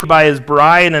by his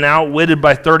bride and outwitted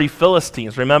by 30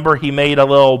 Philistines. Remember, he made a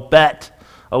little bet,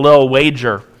 a little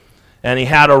wager, and he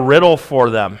had a riddle for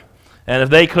them. And if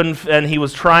they couldn't, and he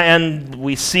was trying,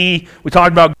 we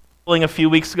talked about gambling a few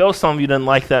weeks ago. Some of you didn't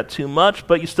like that too much,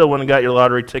 but you still went and got your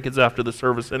lottery tickets after the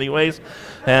service anyways.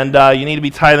 And you need to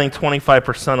be tithing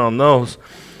 25% on those.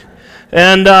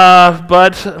 And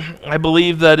but I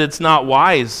believe that it's not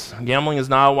wise. Gambling is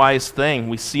not a wise thing.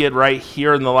 We see it right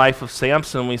here in the life of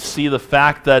Samson. We see the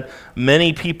fact that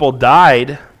many people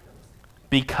died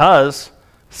because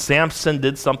Samson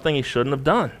did something he shouldn't have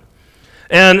done.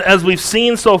 And as we've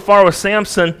seen so far with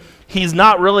Samson, he's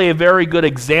not really a very good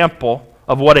example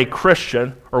of what a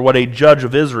Christian or what a judge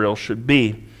of Israel should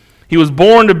be. He was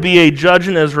born to be a judge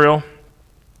in Israel.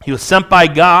 He was sent by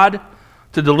God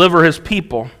to deliver his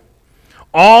people.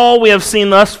 All we have seen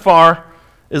thus far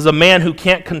is a man who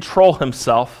can't control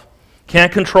himself,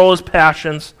 can't control his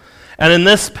passions. And in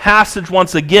this passage,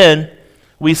 once again,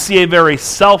 we see a very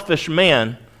selfish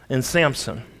man in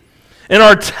Samson. In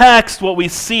our text, what we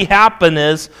see happen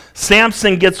is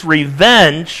Samson gets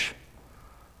revenge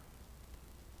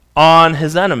on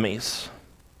his enemies.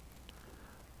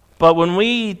 But when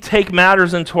we take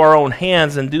matters into our own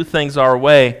hands and do things our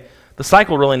way, the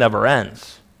cycle really never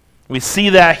ends. We see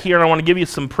that here, and I want to give you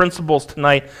some principles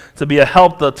tonight to be a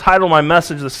help. The title of my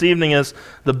message this evening is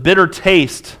The Bitter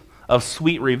Taste of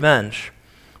Sweet Revenge.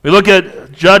 We look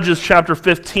at Judges chapter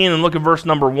 15 and look at verse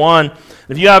number 1.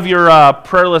 If you have your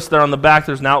prayer list there on the back,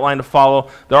 there's an outline to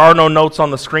follow. There are no notes on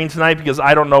the screen tonight because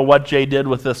I don't know what Jay did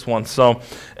with this one. So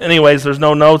anyways, there's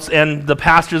no notes. And the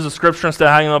passages of Scripture, instead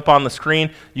of hanging up on the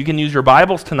screen, you can use your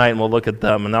Bibles tonight and we'll look at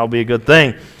them, and that'll be a good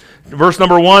thing. Verse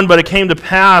number 1, but it came to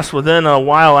pass within a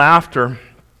while after,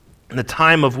 in the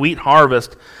time of wheat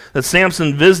harvest, that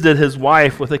Samson visited his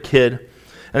wife with a kid.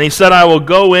 And he said, I will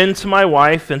go in to my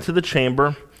wife into the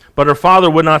chamber. But her father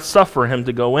would not suffer him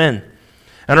to go in.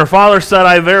 And her father said,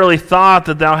 I verily thought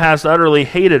that thou hast utterly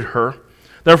hated her.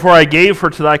 Therefore I gave her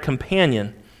to thy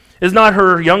companion. Is not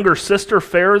her younger sister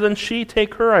fairer than she?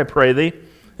 Take her, I pray thee,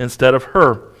 instead of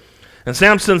her. And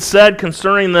Samson said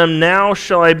concerning them, now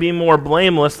shall I be more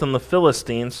blameless than the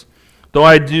Philistines, though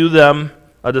I do them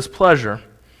a displeasure.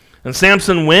 And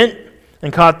Samson went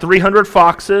and caught 300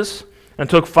 foxes, and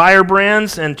took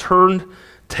firebrands, and turned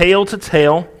tail to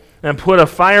tail, and put a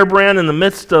firebrand in the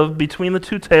midst of between the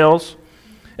two tails.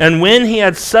 And when he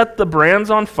had set the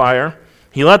brands on fire,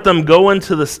 he let them go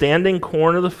into the standing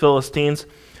corn of the Philistines,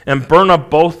 and burn up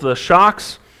both the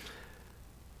shocks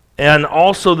and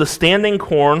also the standing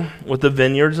corn with the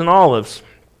vineyards and olives.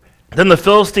 Then the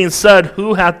Philistines said,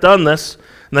 who hath done this?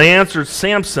 And they answered,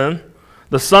 Samson,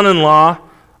 the son-in-law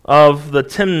of the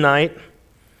Timnite,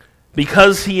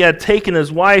 because he had taken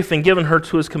his wife and given her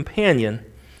to his companion.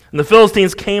 And the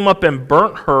Philistines came up and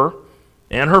burnt her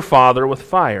and her father with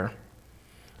fire.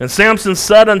 And Samson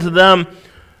said unto them,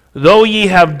 though ye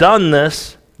have done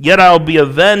this, yet I will be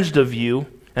avenged of you,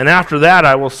 and after that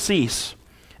I will cease.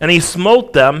 And he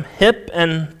smote them hip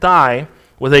and thigh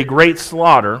with a great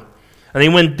slaughter. And he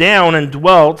went down and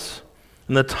dwelt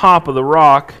in the top of the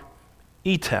rock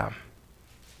Etam.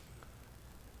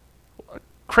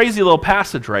 Crazy little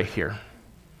passage right here.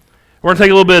 We're going to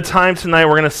take a little bit of time tonight.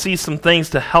 We're going to see some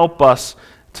things to help us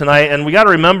tonight. And we got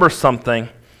to remember something,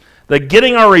 that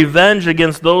getting our revenge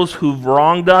against those who've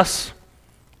wronged us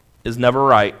is never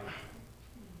right.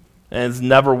 And it's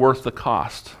never worth the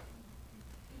cost.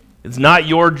 It's not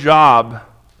your job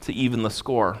to even the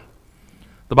score.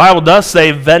 The Bible does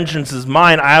say, vengeance is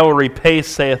mine, I will repay,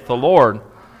 saith the Lord.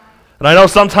 And I know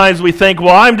sometimes we think,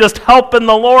 well, I'm just helping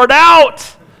the Lord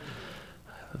out.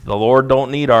 The Lord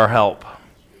don't need our help.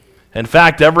 In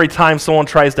fact, every time someone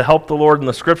tries to help the Lord in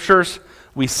the Scriptures,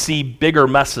 we see bigger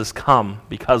messes come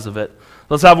because of it.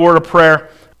 Let's have a word of prayer.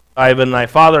 Ivan,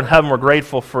 Father in heaven, we're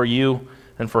grateful for you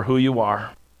and for who you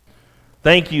are.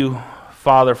 Thank you,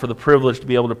 Father, for the privilege to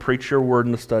be able to preach your word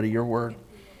and to study your word.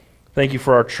 Thank you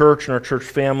for our church and our church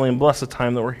family, and bless the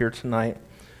time that we're here tonight.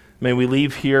 May we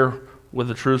leave here with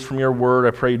the truths from your word.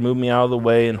 I pray you'd move me out of the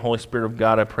way, and Holy Spirit of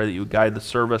God, I pray that you would guide the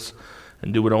service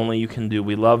and do what only you can do.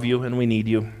 We love you and we need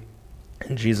you.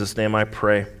 In Jesus' name I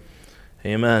pray.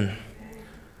 Amen.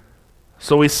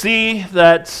 So we see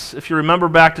that, if you remember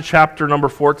back to chapter number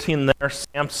 14 there,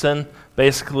 Samson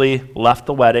basically left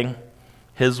the wedding.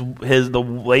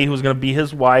 The lady who was going to be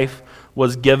his wife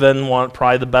was given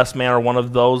probably the best man or one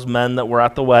of those men that were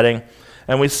at the wedding.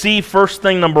 And we see, first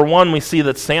thing, number one, we see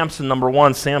that Samson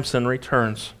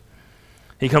returns.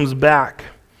 He comes back.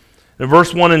 In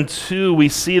verse 1 and 2, we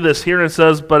see this here, and it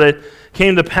says, but it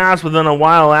came to pass within a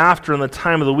while after, in the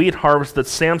time of the wheat harvest, that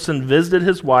Samson visited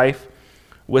his wife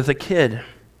with a kid.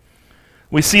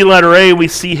 We see letter A, we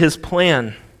see his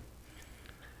plan.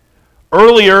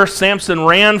 Earlier, Samson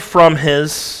ran from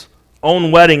his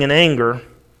own wedding in anger.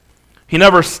 He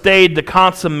never stayed to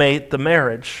consummate the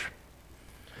marriage.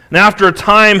 And after a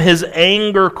time, his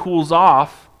anger cools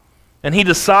off, and he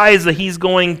decides that he's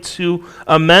going to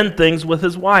amend things with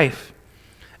his wife.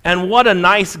 And what a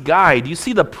nice guy. Do you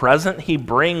see the present he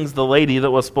brings the lady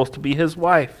that was supposed to be his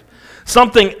wife?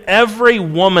 Something every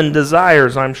woman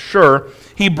desires, I'm sure.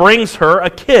 He brings her a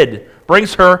kid,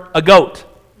 brings her a goat.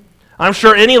 I'm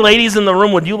sure any ladies in the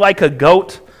room, would you like a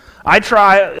goat? I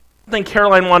think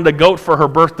Caroline wanted a goat for her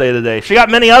birthday today. She got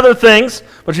many other things,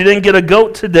 but she didn't get a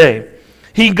goat today.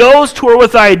 He goes to her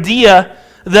with the idea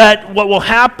that what will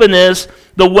happen is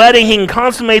the wedding, he can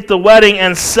consummate the wedding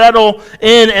and settle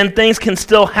in, and things can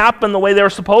still happen the way they were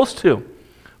supposed to.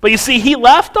 But you see, he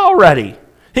left already.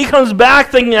 He comes back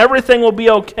thinking everything will be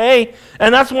okay.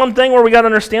 And that's one thing where we got to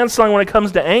understand something when it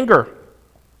comes to anger.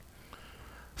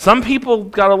 Some people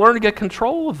got to learn to get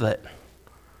control of it.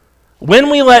 When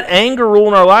we let anger rule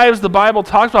in our lives, the Bible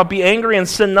talks about be angry and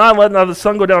sin not, let not the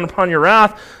sun go down upon your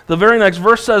wrath. The very next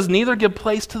verse says, neither give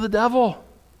place to the devil.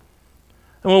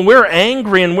 And when we're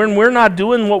angry and when we're not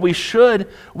doing what we should,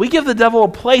 we give the devil a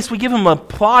place. We give him a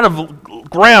plot of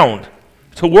ground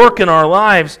to work in our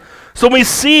lives. So we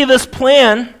see this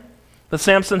plan that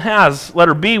Samson has.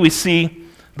 Letter B, we see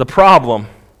the problem.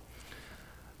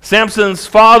 Samson's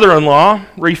father-in-law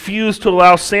refused to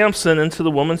allow Samson into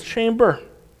the woman's chamber.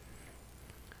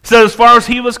 He said as far as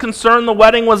he was concerned, the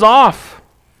wedding was off.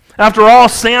 After all,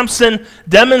 Samson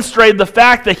demonstrated the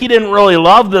fact that he didn't really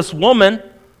love this woman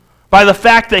by the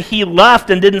fact that he left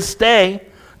and didn't stay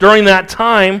during that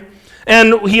time.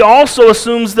 And he also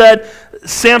assumes that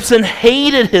Samson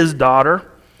hated his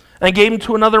daughter and gave him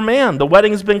to another man. The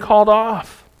wedding has been called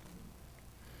off.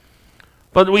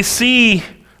 But we see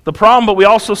the problem, but we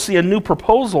also see a new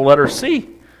proposal, letter C.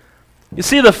 You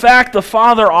see the fact the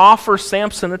father offers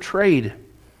Samson a trade.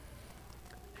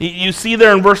 You see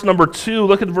there in verse number 2,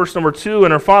 look at verse number 2,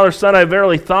 and her father said, I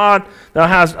verily thought thou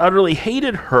hast utterly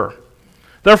hated her.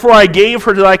 Therefore I gave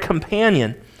her to thy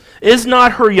companion. Is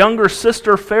not her younger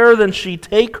sister fairer than she?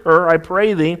 Take her, I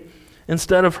pray thee,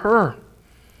 instead of her.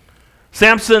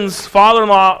 Samson's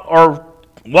father-in-law, or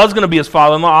was going to be his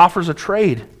father-in-law, offers a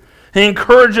trade. He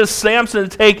encourages Samson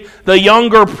to take the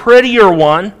younger, prettier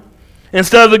one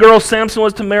instead of the girl Samson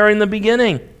was to marry in the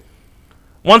beginning.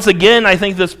 Once again, I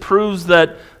think this proves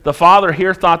that the father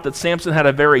here thought that Samson had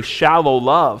a very shallow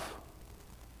love.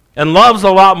 And love's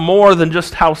a lot more than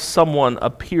just how someone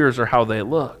appears or how they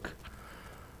look.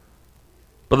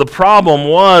 But the problem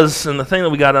was, and the thing that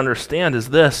we got to understand is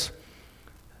this: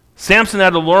 Samson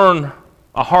had to learn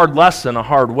a hard lesson a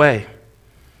hard way.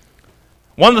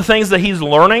 One of the things that he's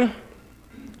learning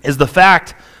is the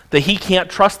fact that he can't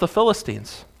trust the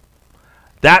Philistines.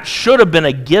 That should have been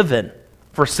a given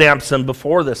for Samson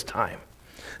before this time.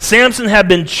 Samson had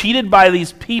been cheated by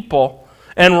these people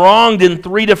and wronged in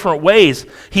 3 different ways.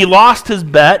 He lost his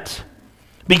bet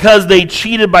because they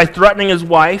cheated by threatening his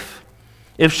wife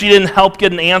if she didn't help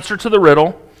get an answer to the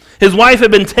riddle. His wife had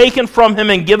been taken from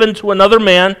him and given to another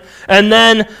man, and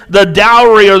then the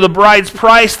dowry or the bride's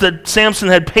price that Samson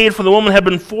had paid for the woman had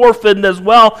been forfeited as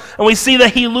well, and we see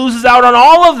that he loses out on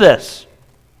all of this.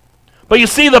 But you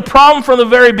see, the problem from the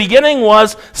very beginning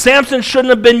was Samson shouldn't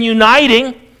have been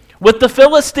uniting with the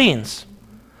Philistines.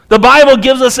 The Bible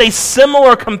gives us a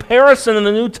similar comparison in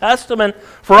the New Testament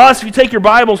for us. If you take your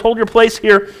Bibles, hold your place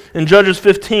here in Judges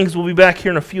 15, because we'll be back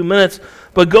here in a few minutes.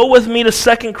 But go with me to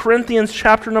 2 Corinthians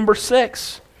chapter number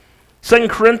 6. 2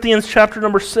 Corinthians chapter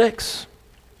number 6.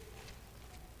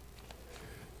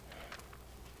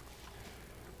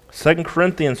 2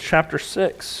 Corinthians chapter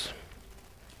 6.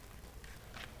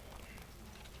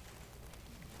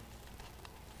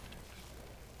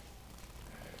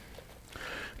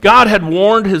 God had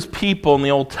warned his people in the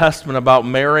Old Testament about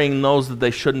marrying those that they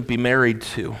shouldn't be married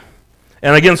to,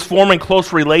 and against forming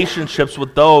close relationships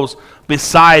with those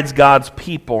besides God's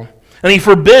people. And he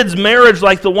forbids marriage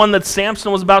like the one that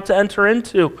Samson was about to enter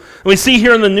into. And we see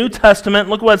here in the New Testament,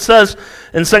 look what it says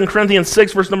in 2 Corinthians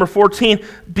 6, verse number 14,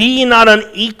 be ye not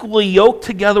unequally yoked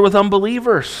together with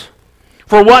unbelievers.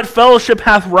 For what fellowship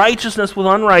hath righteousness with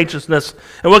unrighteousness?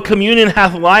 And what communion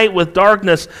hath light with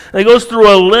darkness? And it goes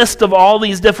through a list of all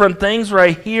these different things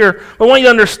right here. But I want you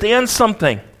to understand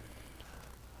something.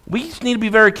 We just need to be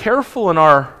very careful in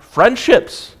our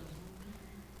friendships,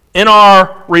 in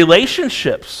our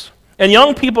relationships. And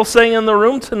young people saying in the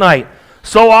room tonight,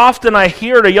 so often I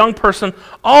hear at a young person,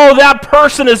 oh, that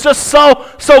person is just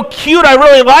so cute, I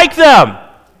really like them.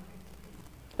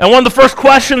 And one of the first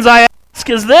questions I ask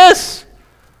is this: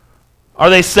 are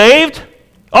they saved?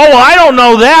 Oh, well, I don't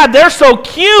know that. They're so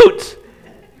cute.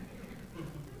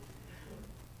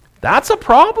 That's a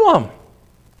problem.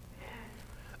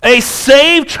 A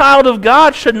saved child of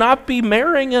God should not be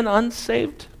marrying an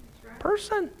unsaved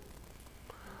person.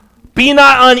 Be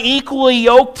not unequally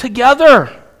yoked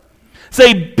together. It's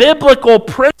a biblical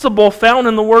principle found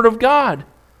in the Word of God.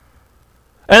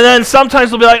 And then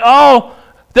sometimes they'll be like, oh,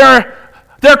 they're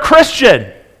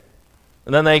Christian.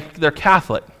 And then they're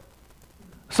Catholic.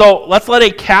 So let's let a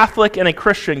Catholic and a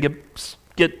Christian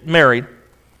get married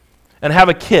and have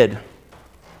a kid.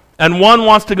 And one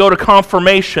wants to go to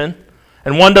confirmation,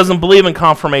 and one doesn't believe in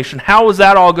confirmation. How is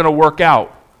that all going to work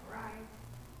out?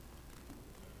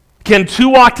 Can two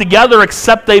walk together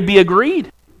except they be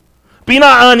agreed? Be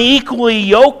not unequally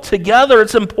yoked together.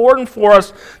 It's important for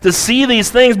us to see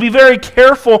these things. Be very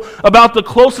careful about the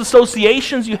close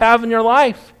associations you have in your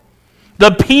life.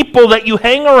 The people that you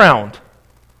hang around.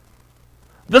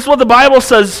 This is what the Bible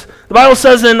says. The Bible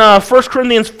says in 1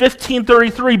 Corinthians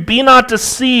 15:33, be not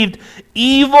deceived.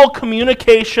 Evil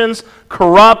communications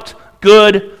corrupt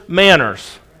good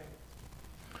manners.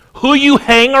 Who you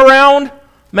hang around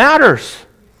matters.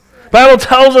 The Bible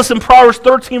tells us in Proverbs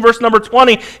 13, verse number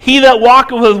 20, he that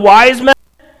walketh with wise men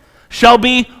shall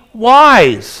be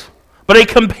wise, but a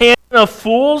companion of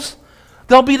fools,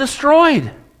 they'll be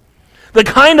destroyed. The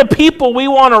kind of people we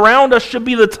want around us should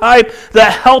be the type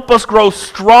that help us grow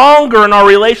stronger in our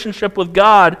relationship with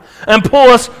God and pull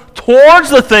us towards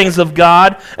the things of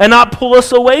God and not pull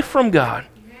us away from God.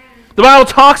 Amen. The Bible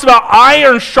talks about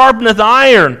iron sharpeneth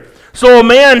iron, so a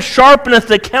man sharpeneth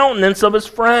the countenance of his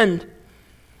friend.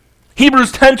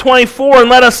 Hebrews 10:24, and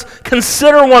let us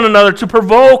consider one another to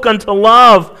provoke unto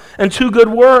love and to good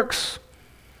works.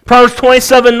 Proverbs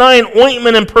 27:9,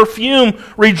 ointment and perfume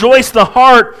rejoice the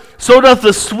heart, so doth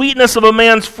the sweetness of a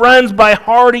man's friends by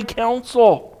hearty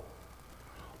counsel.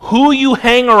 Who you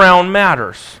hang around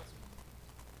matters.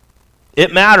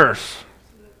 It matters.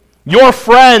 Your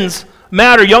friends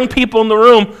matter. Young people in the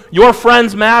room, your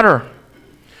friends matter.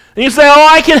 And you say, oh,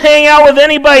 I can hang out with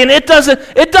anybody, and it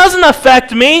doesn't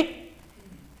affect me.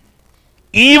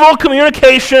 Evil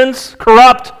communications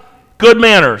corrupt good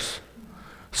manners.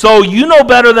 So you know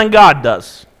better than God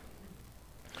does.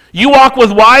 You walk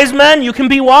with wise men, you can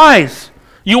be wise.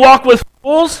 You walk with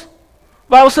fools, the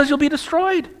Bible says you'll be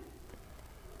destroyed.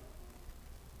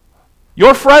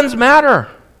 Your friends matter.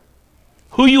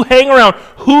 Who you hang around,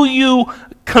 who you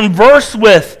converse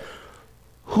with,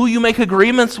 who you make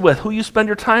agreements with, who you spend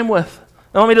your time with.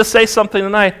 Now let me just say something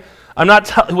tonight.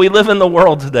 We live in the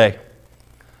world today.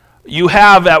 You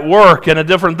have at work and at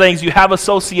different things, you have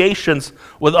associations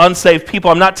with unsaved people.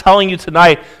 I'm not telling you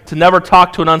tonight to never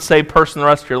talk to an unsaved person the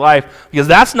rest of your life, because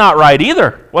that's not right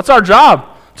either. What's our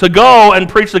job? To go and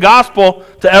preach the gospel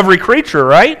to every creature,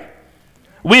 right?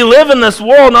 We live in this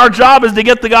world, and our job is to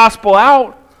get the gospel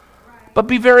out. But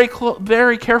be very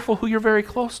careful who you're very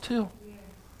close to.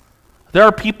 There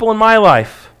are people in my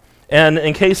life, and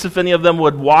in case if any of them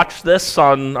would watch this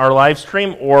on our live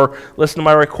stream or listen to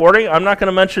my recording, I'm not going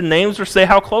to mention names or say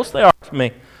how close they are to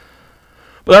me.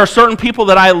 But there are certain people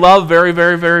that I love very,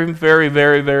 very, very, very,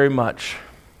 very, very much.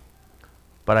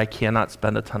 But I cannot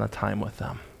spend a ton of time with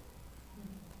them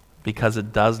because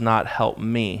it does not help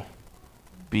me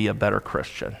be a better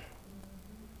Christian.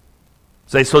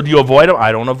 Say, so do you avoid them?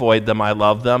 I don't avoid them. I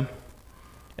love them.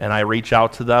 And I reach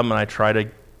out to them and I try to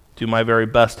do my very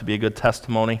best to be a good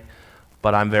testimony.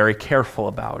 But I'm very careful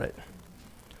about it.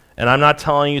 And I'm not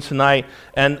telling you tonight,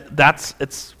 and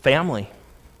it's family.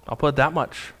 I'll put it that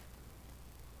much.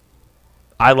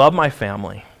 I love my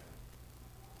family.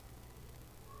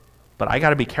 But I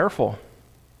got to be careful.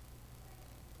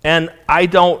 And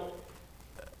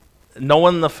no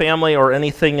one in the family or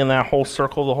anything in that whole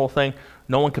circle, the whole thing,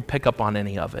 no one could pick up on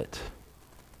any of it.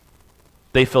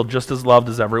 They feel just as loved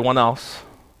as everyone else.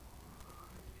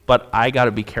 But I got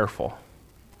to be careful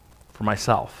for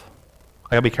myself.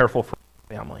 I got to be careful for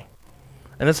my family.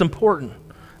 And it's important.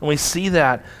 And we see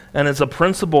that, and it's a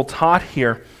principle taught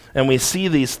here, and we see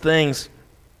these things.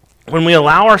 When we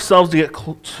allow ourselves to get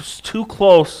too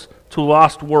close to a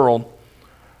lost world,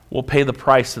 we'll pay the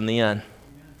price in the end.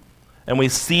 And we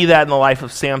see that in the life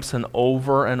of Samson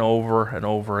over and over and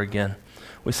over again.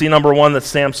 We see, number one, that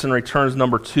Samson returns.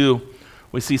 Number two,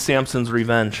 we see Samson's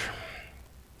revenge.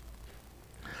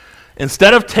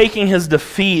 Instead of taking his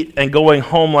defeat and going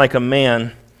home like a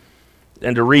man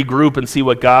and to regroup and see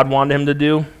what God wanted him to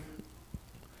do,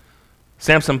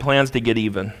 Samson plans to get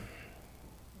even.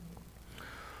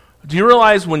 Do you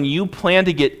realize when you plan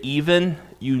to get even,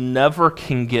 you never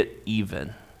can get even?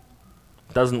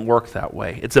 It doesn't work that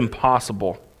way. It's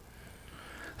impossible.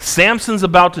 Samson's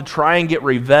about to try and get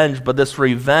revenge, but this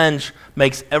revenge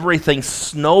makes everything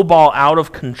snowball out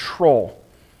of control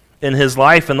in his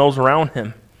life and those around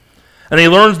him. And he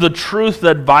learns the truth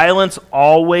that violence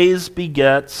always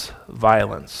begets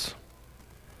violence.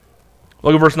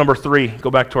 Look at verse number 3.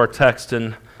 Go back to our text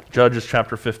in Judges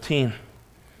chapter 15.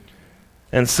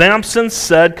 And Samson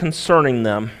said concerning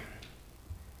them,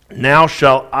 now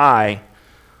shall I.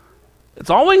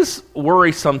 It's always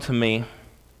worrisome to me.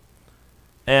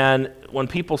 And when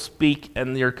people speak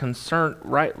and you're concerned,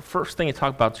 right, first thing you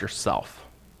talk about is yourself.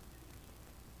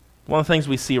 One of the things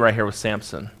we see right here with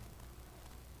Samson,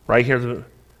 right here,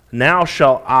 now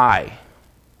shall I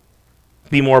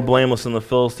be more blameless than the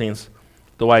Philistines,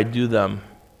 though I do them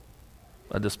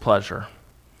a displeasure.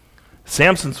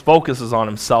 Samson's focus is on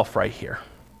himself right here.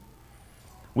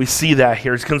 We see that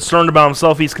here. He's concerned about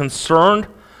himself. He's concerned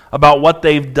about what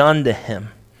they've done to him.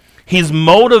 He's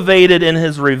motivated in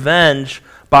his revenge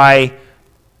by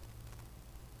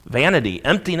vanity,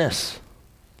 emptiness.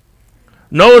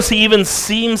 Notice he even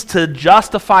seems to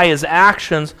justify his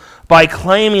actions by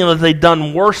claiming that they've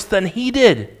done worse than he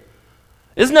did.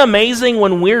 Isn't it amazing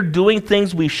when we're doing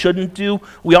things we shouldn't do,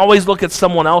 we always look at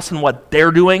someone else and what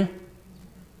they're doing?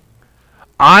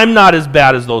 I'm not as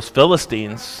bad as those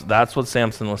Philistines. That's what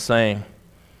Samson was saying.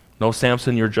 No,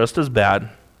 Samson, you're just as bad.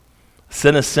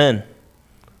 Sin is sin.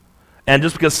 And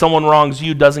just because someone wrongs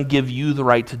you doesn't give you the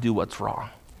right to do what's wrong.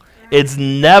 It's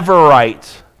never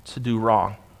right to do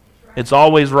wrong. It's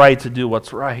always right to do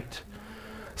what's right.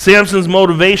 Samson's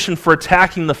motivation for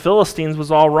attacking the Philistines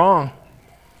was all wrong.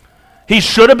 He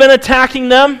should have been attacking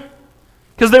them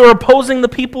because they were opposing the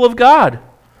people of God.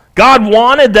 God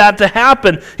wanted that to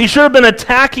happen. He should have been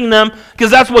attacking them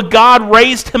because that's what God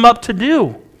raised him up to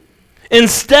do.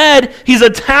 Instead, he's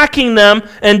attacking them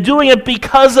and doing it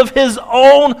because of his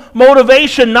own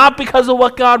motivation, not because of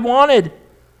what God wanted.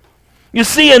 You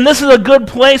see, and this is a good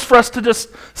place for us to just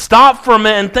stop for a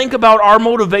minute and think about our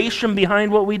motivation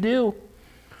behind what we do.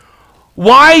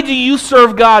 Why do you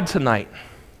serve God tonight?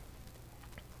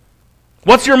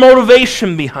 What's your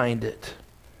motivation behind it?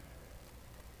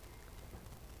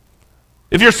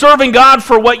 If you're serving God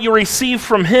for what you receive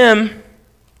from Him,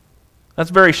 that's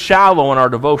very shallow in our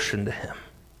devotion to Him.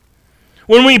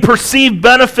 When we perceive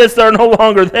benefits that are no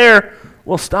longer there,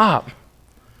 we'll stop.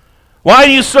 Why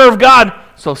do you serve God?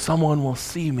 So someone will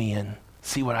see me and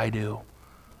see what I do.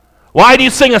 Why do you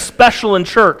sing a special in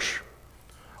church?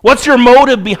 What's your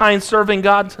motive behind serving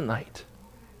God tonight?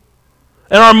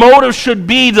 And our motive should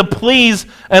be to please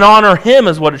and honor Him,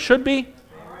 is what it should be.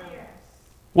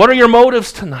 What are your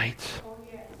motives tonight?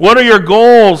 What are your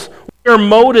goals? What are your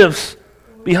motives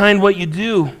behind what you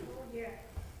do?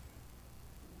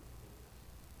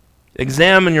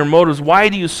 Examine your motives. Why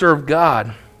do you serve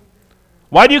God?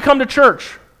 Why do you come to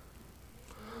church?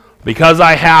 Because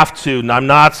I have to, and I'm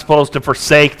not supposed to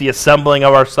forsake the assembling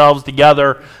of ourselves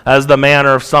together as the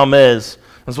manner of some is.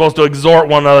 I'm supposed to exhort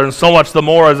one another, and so much the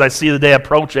more as I see the day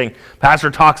approaching. Pastor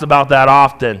talks about that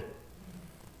often.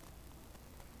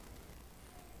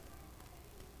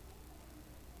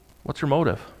 What's your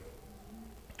motive?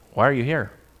 Why are you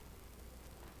here?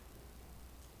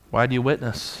 Why do you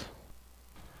witness?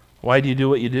 Why do you do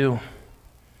what you do?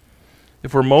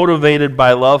 If we're motivated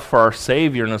by love for our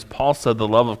Savior, and as Paul said, the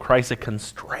love of Christ, it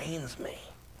constrains me.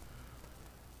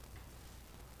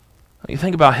 You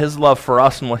think about His love for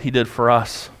us and what He did for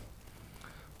us.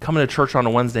 Coming to church on a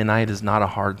Wednesday night is not a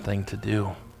hard thing to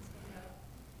do.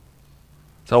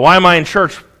 So why am I in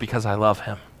church? Because I love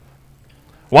Him.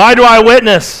 Why do I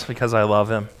witness? Because I love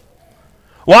Him.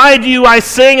 Why do I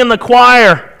sing in the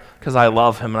choir? Because I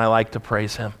love Him and I like to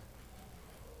praise Him.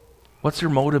 What's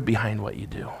your motive behind what you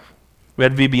do? We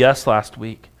had VBS last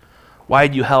week. Why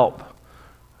did you help?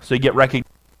 So you get recognized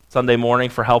Sunday morning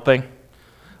for helping?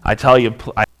 I tell you,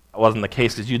 that wasn't the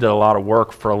case because you did a lot of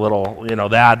work for a little,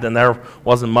 that, and there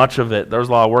wasn't much of it. There was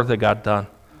a lot of work that got done.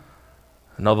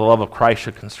 I know the love of Christ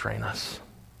should constrain us.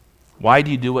 Why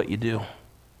do you do what you do?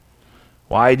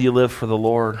 Why do you live for the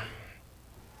Lord?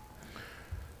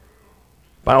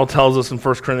 The Bible tells us in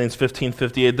 1 Corinthians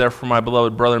 15:58, therefore, my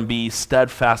beloved brethren, be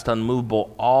steadfast,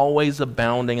 unmovable, always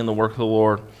abounding in the work of the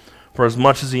Lord, for as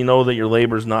much as you know that your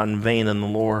labor is not in vain in the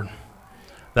Lord.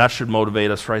 That should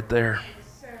motivate us right there.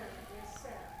 Yes, sir. Yes, sir.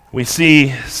 We see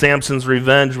Samson's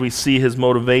revenge. We see his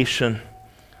motivation.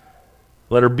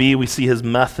 Letter B, we see his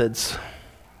methods.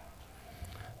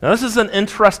 Now, this is an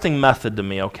interesting method to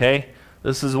me, okay?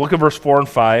 Look at verse 4 and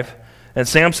 5. And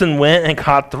Samson went and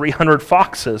caught 300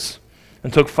 foxes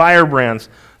and took firebrands.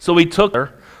 So he took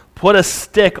her, put a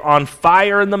stick on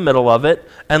fire in the middle of it,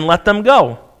 and let them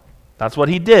go. That's what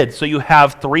he did. So you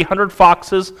have 300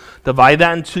 foxes, divide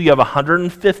that in two, you have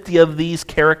 150 of these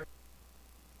characters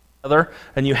together,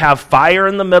 and you have fire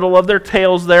in the middle of their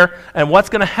tails there, and what's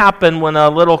going to happen when a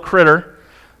little critter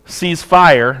sees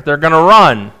fire? They're going to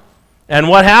run. And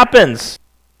what happens?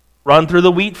 Run through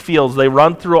the wheat fields. They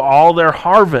run through all their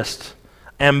harvest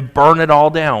and burn it all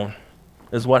down,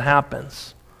 is what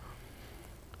happens.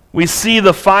 We see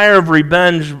the fire of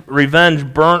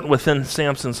revenge burnt within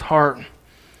Samson's heart.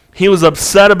 He was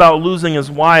upset about losing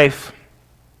his wife,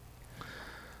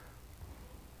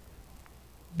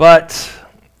 but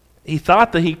he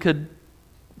thought that he could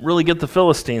really get the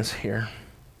Philistines here,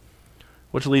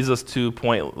 which leads us to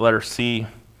point letter C.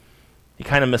 He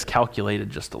kind of miscalculated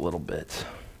just a little bit.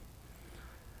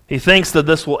 He thinks that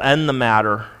this will end the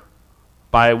matter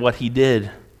by what he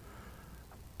did,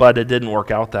 but it didn't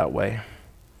work out that way.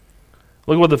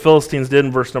 Look at what the Philistines did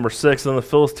in verse number 6. And the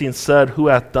Philistines said, "Who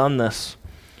hath done this?"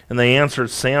 And they answered,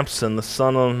 "Samson, the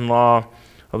son-in-law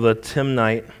of the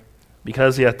Timnite,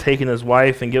 because he hath taken his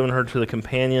wife and given her to the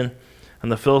companion."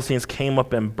 And the Philistines came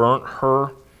up and burnt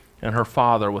her and her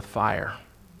father with fire.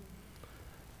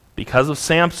 Because of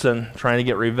Samson trying to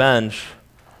get revenge,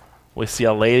 we see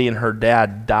a lady and her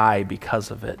dad die because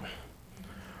of it.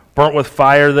 Burnt with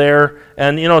fire there.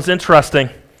 And it's interesting.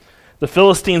 The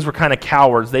Philistines were kind of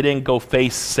cowards. They didn't go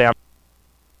face Samson.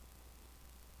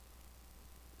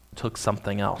 Took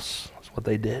something else. That's what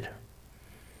they did.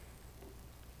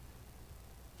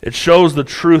 It shows the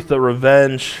truth that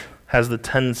revenge has the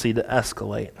tendency to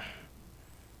escalate.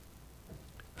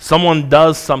 Someone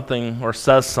does something or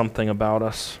says something about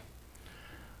us.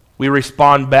 We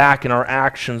respond back in our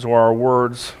actions or our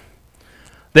words.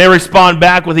 They respond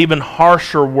back with even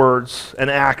harsher words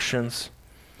and actions.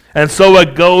 And so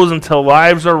it goes until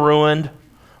lives are ruined,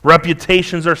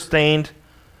 reputations are stained,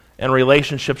 and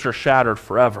relationships are shattered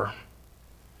forever.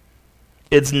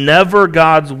 It's never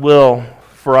God's will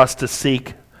for us to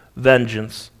seek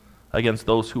vengeance against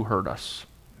those who hurt us.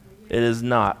 It is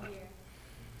not.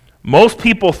 Most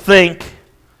people think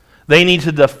they need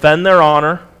to defend their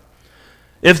honor.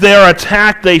 If they are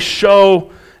attacked, they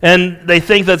show, and they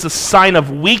think that's a sign of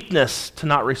weakness to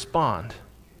not respond.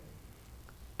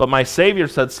 But my Savior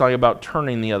said something about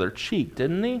turning the other cheek,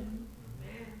 didn't he?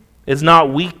 It's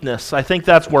not weakness. I think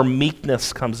that's where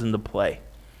meekness comes into play.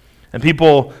 And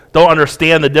people don't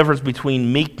understand the difference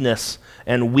between meekness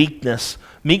and weakness.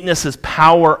 Meekness is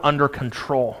power under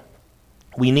control.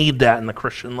 We need that in the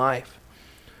Christian life.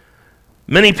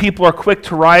 Many people are quick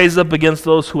to rise up against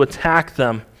those who attack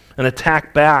them and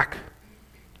attack back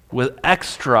with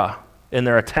extra in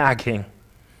their attacking.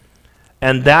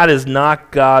 And that is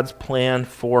not God's plan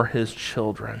for his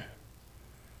children.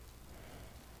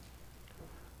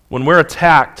 When we're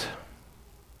attacked,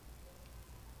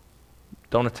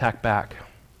 don't attack back.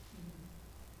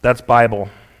 That's Bible.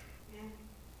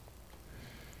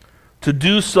 To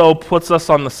do so puts us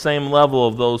on the same level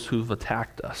of those who've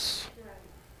attacked us.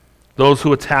 Those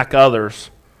who attack others.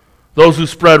 Those who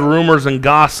spread rumors and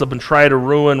gossip and try to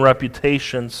ruin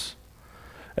reputations.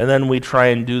 And then we try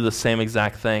and do the same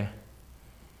exact thing.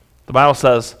 The Bible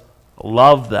says,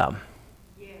 love them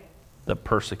that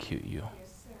persecute you.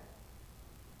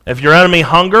 If your enemy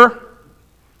hunger,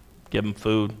 give him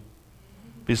food.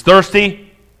 If he's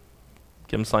thirsty,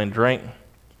 give him something to drink. The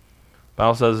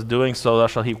Bible says, doing so, thou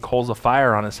shalt heap coals of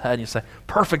fire on his head. And you say,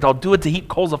 perfect, I'll do it to heap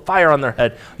coals of fire on their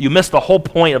head. You missed the whole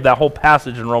point of that whole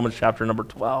passage in Romans chapter number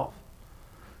 12.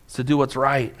 It's to do what's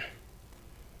right.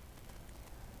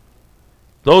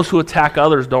 Those who attack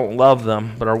others don't love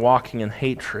them, but are walking in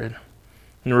hatred.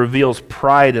 And it reveals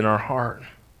pride in our heart.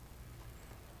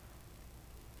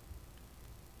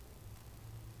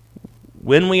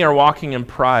 When we are walking in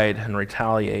pride and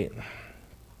retaliate,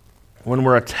 when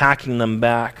we're attacking them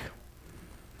back,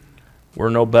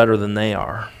 we're no better than they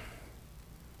are.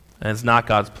 And it's not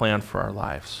God's plan for our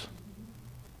lives.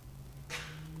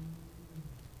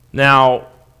 Now,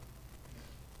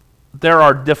 there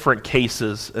are different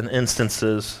cases and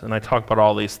instances, and I talk about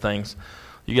all these things.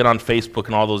 You get on Facebook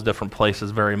and all those different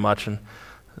places very much, and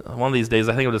one of these days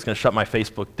I think I'm just going to shut my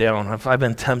Facebook down. I've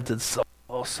been tempted so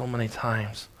many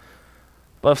times.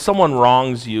 But if someone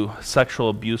wrongs you, sexual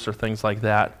abuse or things like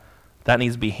that, that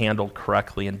needs to be handled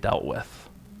correctly and dealt with.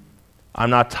 I'm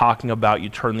not talking about you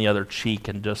turn the other cheek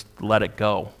and just let it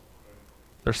go.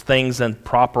 There's things and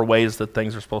proper ways that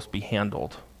things are supposed to be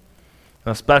handled.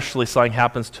 And especially something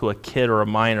happens to a kid or a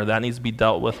minor, that needs to be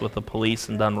dealt with the police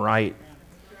and done right.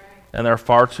 And there are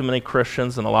far too many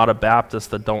Christians and a lot of Baptists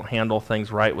that don't handle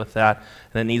things right with that,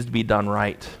 and it needs to be done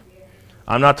right.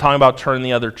 I'm not talking about turning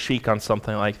the other cheek on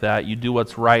something like that. You do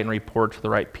what's right and report to the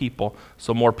right people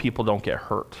so more people don't get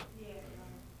hurt.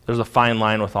 There's a fine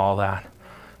line with all that.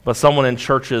 But someone in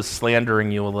church is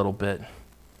slandering you a little bit.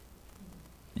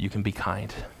 You can be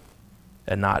kind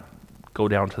and not go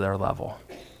down to their level.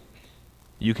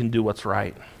 You can do what's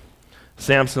right.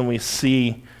 Samson, we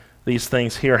see these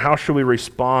things here. How should we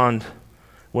respond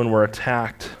when we're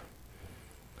attacked?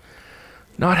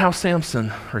 Not how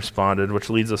Samson responded, which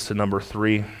leads us to number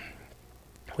 3.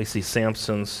 We see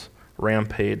Samson's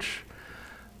rampage.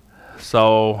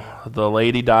 So the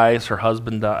lady dies,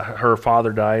 her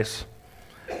father dies.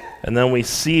 And then we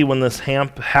see when this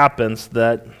happens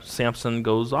that Samson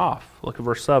goes off. Look at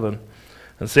verse 7.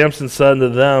 And Samson said to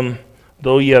them,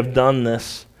 though ye have done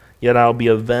this, yet I'll be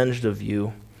avenged of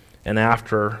you, and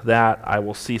after that I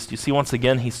will cease. You see, once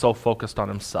again, he's so focused on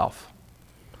himself.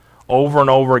 Over and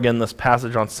over again, this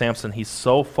passage on Samson, he's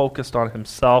so focused on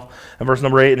himself. And verse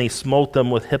number 8, and he smote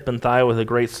them with hip and thigh with a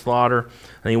great slaughter,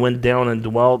 and he went down and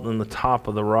dwelt in the top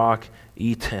of the rock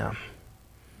Etam.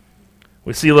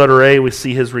 We see letter A, we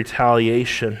see his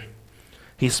retaliation.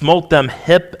 He smote them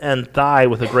hip and thigh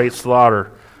with a great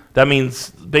slaughter. That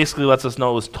means, basically lets us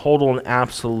know it was total and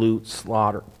absolute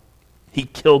slaughter. He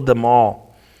killed them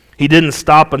all. He didn't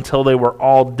stop until they were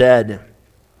all dead.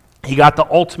 He got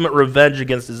the ultimate revenge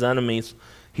against his enemies.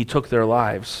 He took their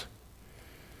lives.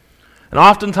 And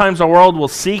oftentimes our world will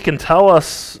seek and tell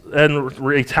us and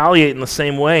retaliate in the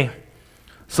same way.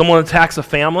 Someone attacks a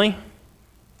family,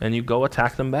 and you go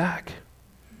attack them back.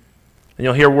 And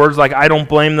you'll hear words like, I don't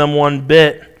blame them one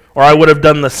bit, or I would have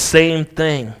done the same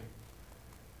thing.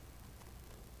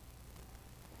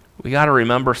 We got to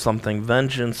remember something.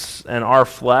 Vengeance and our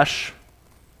flesh,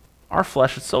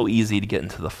 it's so easy to get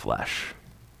into the flesh.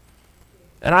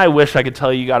 And I wish I could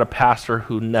tell you got a pastor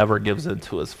who never gives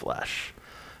into his flesh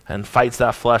and fights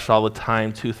that flesh all the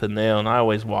time, tooth and nail, and I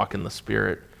always walk in the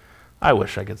Spirit. I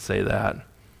wish I could say that.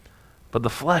 But the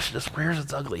flesh just rears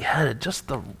its ugly head at just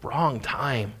the wrong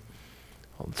time.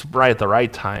 Well, it's right at the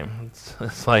right time.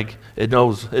 It's like it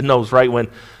knows right when.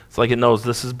 It's like it knows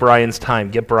this is Brian's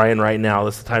time. Get Brian right now.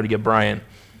 This is the time to get Brian.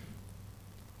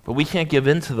 But we can't give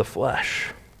in to the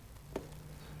flesh.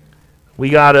 We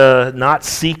got to not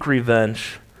seek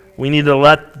revenge. We need to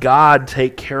let God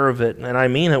take care of it. And I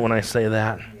mean it when I say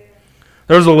that.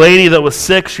 There was a lady that was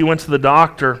sick. She went to the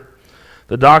doctor.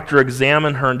 The doctor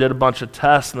examined her and did a bunch of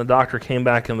tests, and the doctor came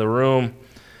back in the room.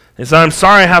 He said, I'm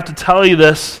sorry I have to tell you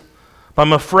this, but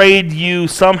I'm afraid you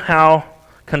somehow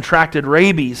contracted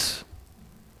rabies.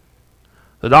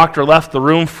 The doctor left the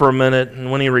room for a minute,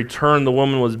 and when he returned, the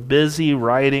woman was busy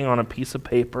writing on a piece of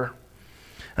paper.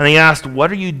 And he asked,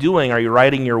 what are you doing? Are you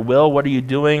writing your will? What are you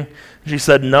doing? And she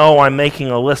said, no, I'm making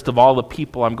a list of all the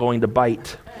people I'm going to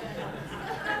bite.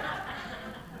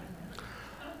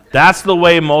 That's the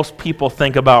way most people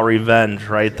think about revenge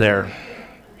right there.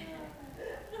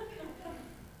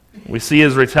 We see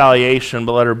his retaliation,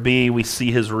 but letter B, we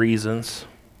see his reasons.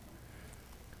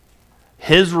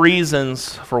 His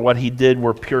reasons for what he did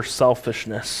were pure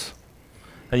selfishness.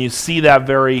 And you see that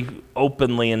very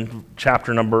openly in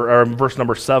verse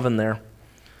number 7 there.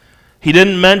 He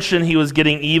didn't mention he was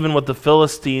getting even with the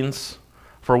Philistines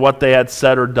for what they had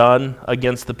said or done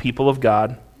against the people of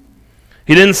God.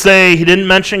 He didn't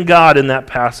mention God in that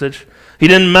passage. He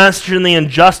didn't mention the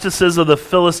injustices of the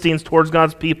Philistines towards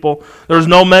God's people. There's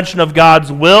no mention of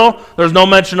God's will. There's no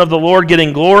mention of the Lord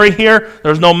getting glory here.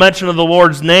 There's no mention of the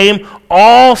Lord's name.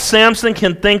 All Samson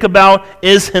can think about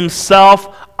is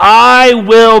himself. I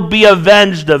will be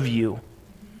avenged of you.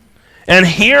 And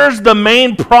here's the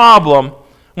main problem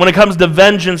when it comes to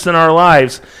vengeance in our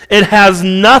lives. It has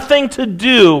nothing to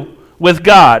do with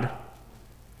God.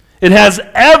 It has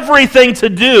everything to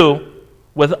do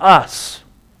with us.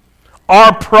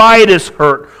 Our pride is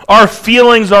hurt. Our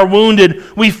feelings are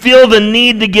wounded. We feel the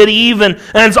need to get even.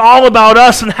 And it's all about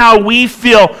us and how we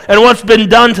feel and what's been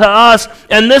done to us.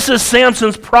 And this is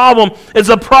Samson's problem. It's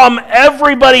a problem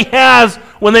everybody has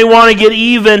when they want to get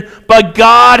even. But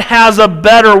God has a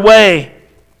better way.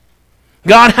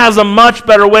 God has a much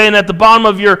better way. And at the bottom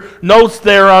of your notes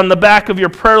there on the back of your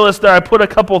prayer list there, I put a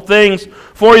couple things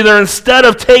for you there. Instead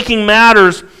of taking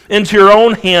matters into your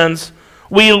own hands,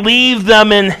 we leave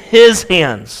them in His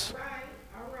hands.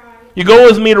 All right. You go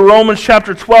with me to Romans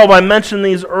chapter 12. I mentioned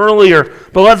these earlier,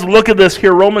 but let's look at this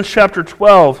here. Romans chapter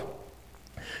 12.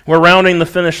 We're rounding the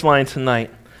finish line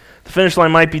tonight. The finish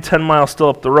line might be 10 miles still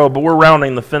up the road, but we're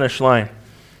rounding the finish line.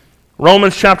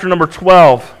 Romans chapter number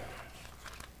 12.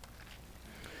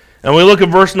 And we look at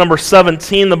verse number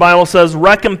 17. The Bible says,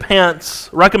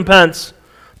 recompense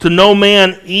to no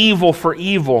man evil for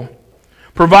evil,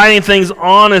 providing things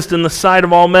honest in the sight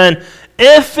of all men,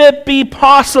 if it be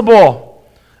possible.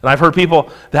 And I've heard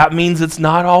people, that means it's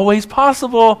not always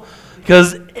possible.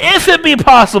 Because if it be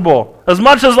possible, as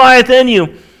much as lieth in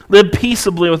you, live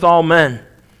peaceably with all men.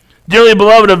 Dearly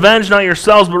beloved, avenge not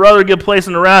yourselves, but rather give place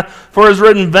unto wrath. For it is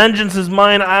written, Vengeance is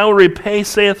mine, I will repay,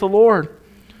 saith the Lord.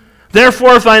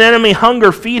 Therefore, if thine enemy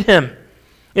hunger, feed him.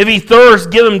 If he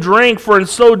thirst, give him drink, for in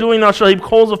so doing thou shalt heap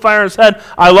coals of fire in his head.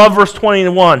 I love verse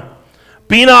 21.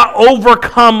 Be not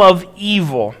overcome of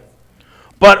evil,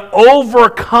 but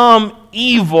overcome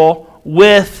evil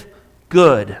with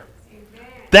good.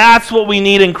 That's what we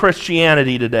need in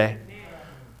Christianity today.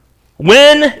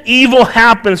 When evil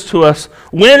happens to us,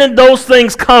 when those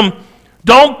things come,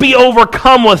 don't be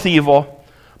overcome with evil,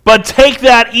 but take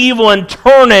that evil and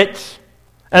turn it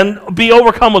and be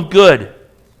overcome with good.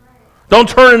 Don't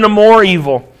turn into more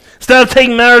evil. Instead of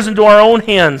taking matters into our own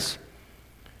hands,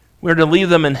 we're to leave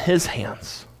them in His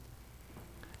hands.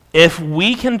 If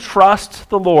we can trust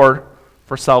the Lord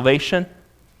for salvation,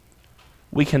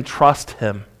 we can trust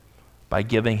Him by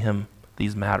giving Him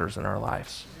these matters in our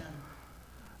lives.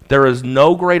 There is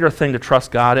no greater thing to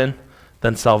trust God in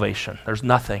than salvation. There's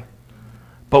nothing.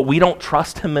 But we don't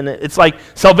trust Him in it. It's like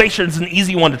salvation is an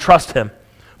easy one to trust Him.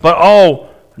 But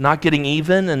not getting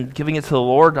even and giving it to the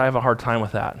Lord, I have a hard time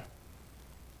with that.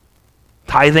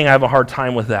 Tithing, I have a hard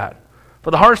time with that.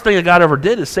 But the hardest thing that God ever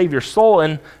did is save your soul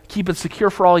and keep it secure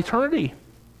for all eternity.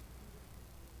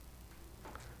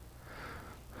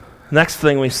 Next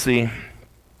thing we see,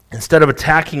 instead of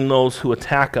attacking those who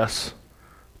attack us,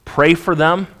 pray for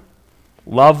them,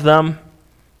 love them,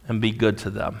 and be good to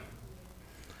them.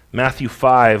 Matthew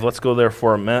 5, let's go there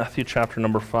for Matthew chapter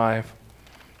number 5.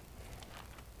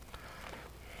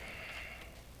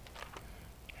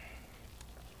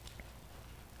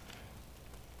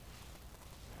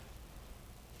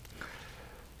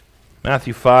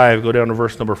 Matthew 5, go down to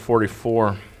verse number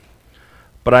 44.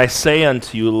 But I say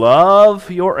unto you, love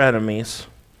your enemies,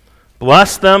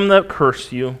 bless them that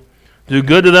curse you, do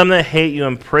good to them that hate you,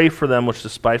 and pray for them which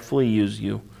despitefully use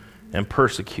you and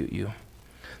persecute you,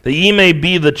 that ye may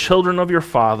be the children of your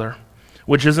Father,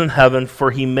 which is in heaven,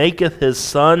 for He maketh His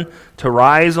sun to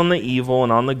rise on the evil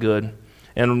and on the good,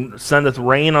 and sendeth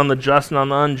rain on the just and on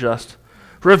the unjust.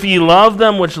 For if ye love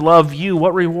them which love you,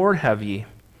 what reward have ye?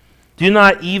 Do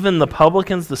not even the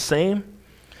publicans the same?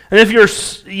 And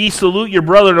if ye salute your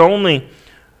brother only,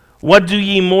 what do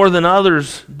ye more than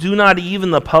others? Do not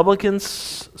even the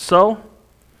publicans so?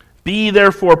 Be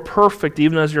therefore perfect,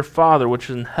 even as your Father which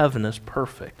is in heaven is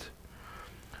perfect.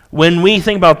 When we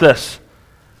think about this,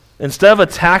 instead of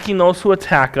attacking those who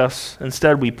attack us,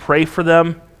 instead we pray for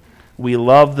them, we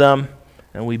love them,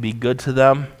 and we be good to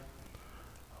them.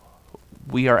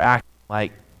 We are acting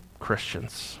like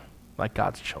Christians, like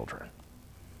God's children.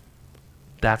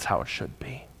 That's how it should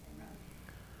be.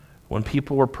 When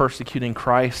people were persecuting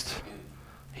Christ,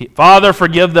 Father,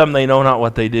 forgive them, they know not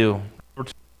what they do.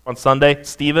 On Sunday,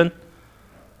 Stephen,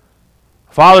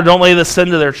 Father, don't lay this sin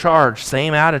to their charge.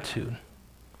 Same attitude.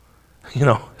 If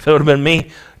it would have been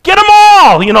me, get them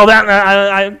all!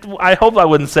 That I hope I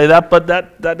wouldn't say that, but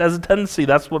that has a tendency.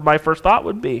 That's what my first thought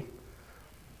would be.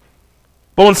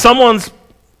 But when someone's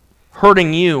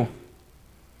hurting you,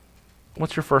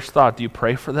 what's your first thought? Do you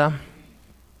pray for them?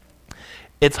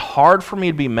 It's hard for me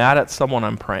to be mad at someone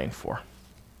I'm praying for.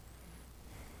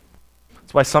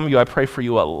 That's why some of you, I pray for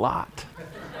you a lot.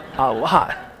 A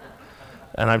lot.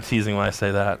 And I'm teasing when I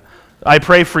say that. I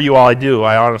pray for you all, I do.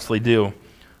 I honestly do.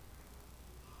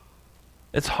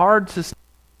 It's hard to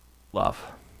love.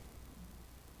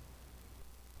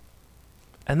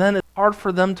 And then it's hard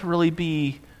for them to really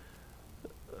be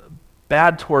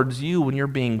bad towards you when you're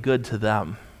being good to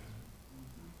them.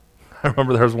 I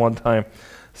remember there was one time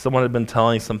someone had been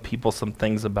telling some people some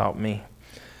things about me.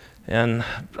 And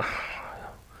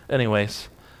anyways,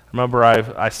 I remember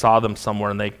I saw them somewhere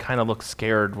and they kind of looked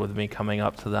scared with me coming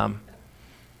up to them.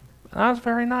 And that was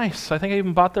very nice. I think I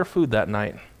even bought their food that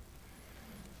night.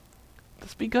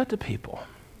 Just be good to people.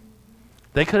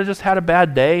 They could have just had a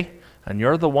bad day and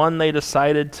you're the one they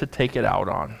decided to take it out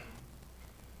on.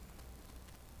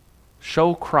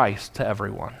 Show Christ to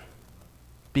everyone.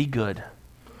 Be good.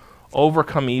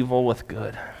 Overcome evil with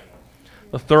good.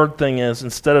 The third thing is,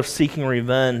 instead of seeking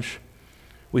revenge,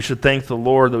 we should thank the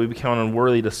Lord that we become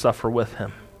unworthy to suffer with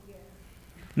Him.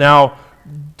 Now,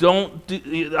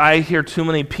 I hear too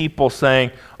many people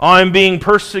saying, I'm being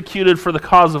persecuted for the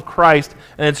cause of Christ,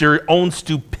 and it's your own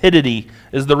stupidity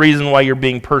is the reason why you're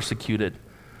being persecuted.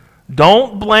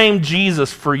 Don't blame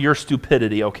Jesus for your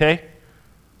stupidity, okay?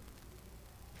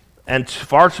 And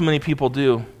far too many people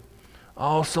do.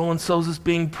 Oh, so-and-so's is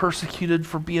being persecuted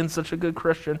for being such a good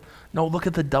Christian. No, look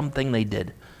at the dumb thing they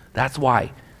did. That's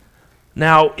why.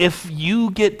 Now, if you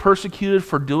get persecuted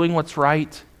for doing what's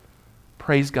right,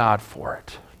 Praise God for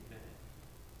it.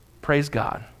 Praise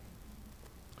God.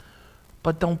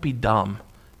 But don't be dumb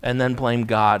and then blame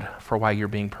God for why you're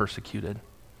being persecuted.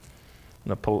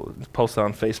 I'm going to post that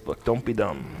on Facebook. Don't be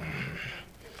dumb.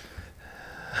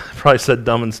 Probably said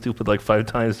dumb and stupid like 5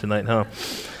 times tonight, huh?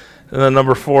 And then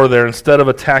number 4 there, instead of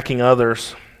attacking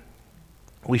others,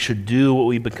 we should do what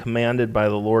we've been commanded by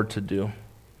the Lord to do.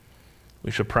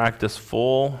 We should practice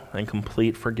full and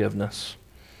complete forgiveness.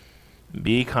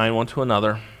 Be kind one to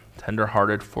another,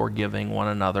 tender-hearted, forgiving one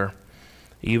another,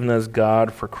 even as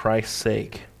God, for Christ's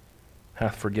sake,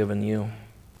 hath forgiven you.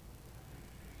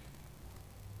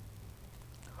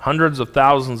 Hundreds of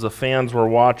thousands of fans were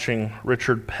watching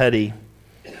Richard Petty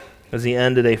as he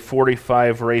ended a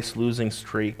 45-race losing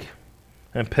streak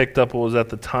and picked up what was at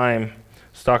the time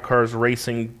Stock Cars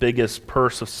Racing biggest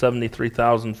purse of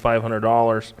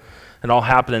 $73,500. It all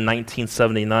happened in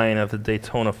 1979 at the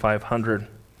Daytona 500.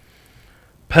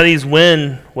 Petty's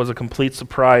win was a complete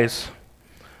surprise.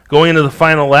 Going into the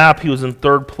final lap, he was in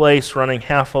 3rd place, running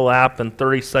half a lap and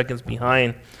 30 seconds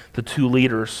behind the 2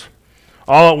 leaders.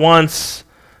 All at once,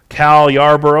 Cal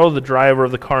Yarborough, the driver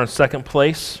of the car in 2nd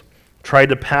place, tried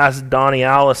to pass Donnie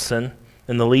Allison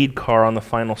in the lead car on the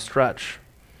final stretch.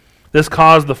 This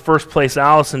caused the 1st place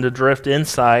Allison to drift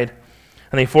inside,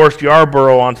 and he forced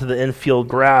Yarborough onto the infield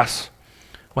grass.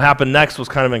 What happened next was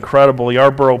kind of incredible.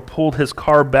 Yarborough pulled his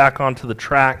car back onto the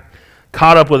track,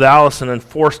 caught up with Allison, and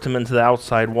forced him into the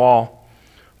outside wall.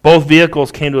 Both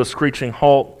vehicles came to a screeching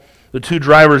halt. The 2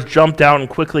 drivers jumped out and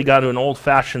quickly got into an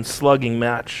old-fashioned slugging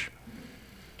match.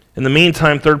 In the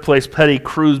meantime, 3rd place Petty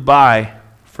cruised by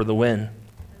for the win.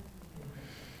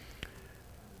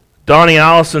 Donnie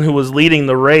Allison, who was leading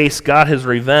the race, got his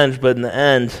revenge, but in the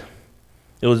end,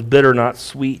 it was bitter, not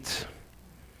sweet.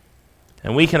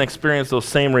 And we can experience those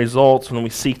same results when we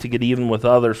seek to get even with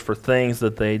others for things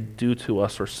that they do to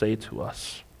us or say to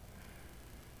us.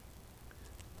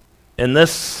 In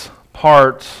this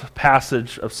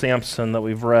passage of Samson that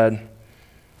we've read,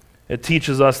 it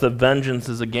teaches us that vengeance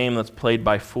is a game that's played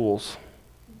by fools.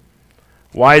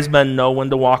 Wise men know when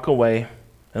to walk away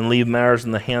and leave matters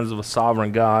in the hands of a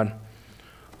sovereign God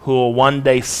who will one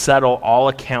day settle all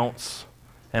accounts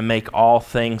and make all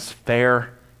things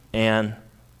fair and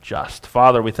just.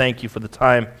 Father, we thank you for the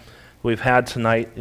time we've had tonight.